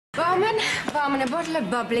Barman, a bottle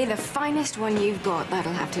of bubbly, the finest one you've got.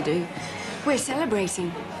 That'll have to do. We're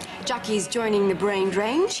celebrating. Jackie's joining the brain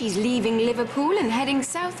drain. She's leaving Liverpool and heading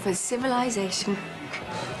south for civilization.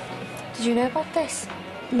 Did you know about this?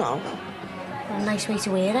 No. What a nice way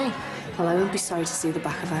to wear, eh? Well, I won't be sorry to see the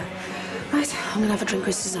back of her. Right, I'm gonna have a drink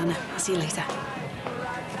with Susanna. I'll see you later.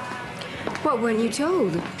 What weren't you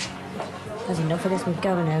told? There's enough of this, we're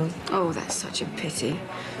going home. Oh, that's such a pity.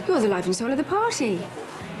 You're the life and soul of the party.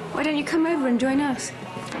 Why don't you come over and join us?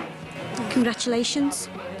 Congratulations.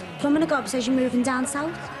 Plumber Gob says you're moving down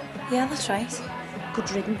south. Yeah, that's right.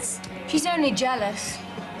 Good riddance. She's only jealous.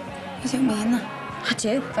 You don't mean that? I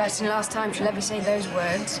do. First and last time she'll ever say those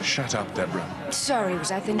words. Shut up, Deborah. Sorry,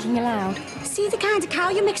 was I thinking aloud? See the kind of cow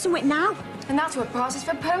you're mixing with now? And that's what passes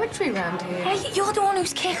for poetry round here. Hey, you're the one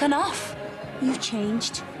who's kicking off. You've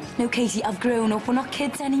changed. No, Katie, I've grown up. We're not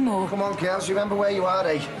kids anymore. Come on, girls, remember where you are,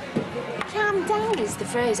 eh? Calm down is the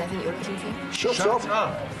phrase I think you're looking for. Shut up.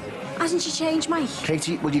 Hasn't she changed, Mike?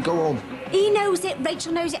 Katie, will you go home? He knows it,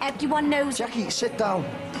 Rachel knows it, everyone knows it. Jackie, sit down.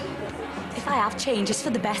 If I have changed, it's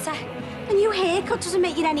for the better. And your haircut doesn't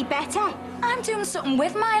make you any better. I'm doing something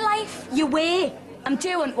with my life. You were. I'm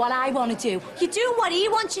doing what I want to do. You do what he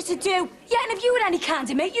wants you to do. Yeah, and if you were any kind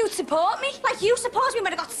of mate, you'd support me. Like you suppose me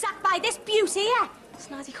when I got sacked by this beaut here.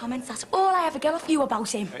 Snazzy comments, that's all I ever get off you about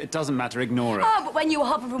him. It doesn't matter, ignore it. Oh, but when you were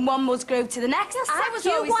hopping from one Musgrove to the next, I was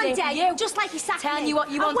you always one there for day, you. just like he sacked Telling me. you what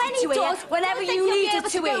you and wanted when he to hear, does, whenever don't you think needed you'll be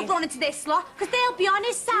to able to hear. go running to this lot, because they'll be on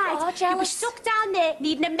his side. are You'll be jealous. stuck down there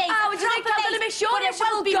needing a mate. Oh, would you like proper to mate, miss your but it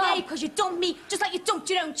miserable won't be gob? me, because you dumped me, just like you dumped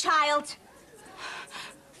your own child.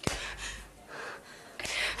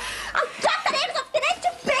 Oh, God, that ain't up the neck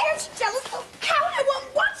to bear. Jealous little cow, I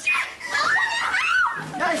won't watch you.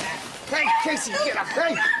 Hey, Katie, get up,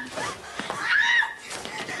 hey!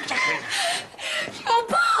 Oh,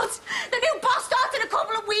 boss! The new boss starts in a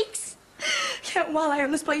couple of weeks. Yeah, while I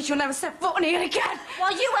own this place, you'll never set foot on here again.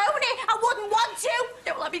 Well, you own it. I wouldn't want to.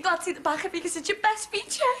 Yeah, well, I'd be glad to see the back of you because it's your best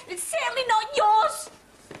feature. It's certainly not yours.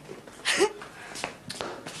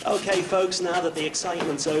 OK, folks, now that the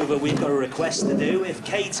excitement's over, we've got a request to do. If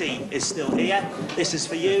Katie is still here, this is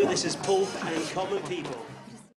for you. This is Pulp and Common People.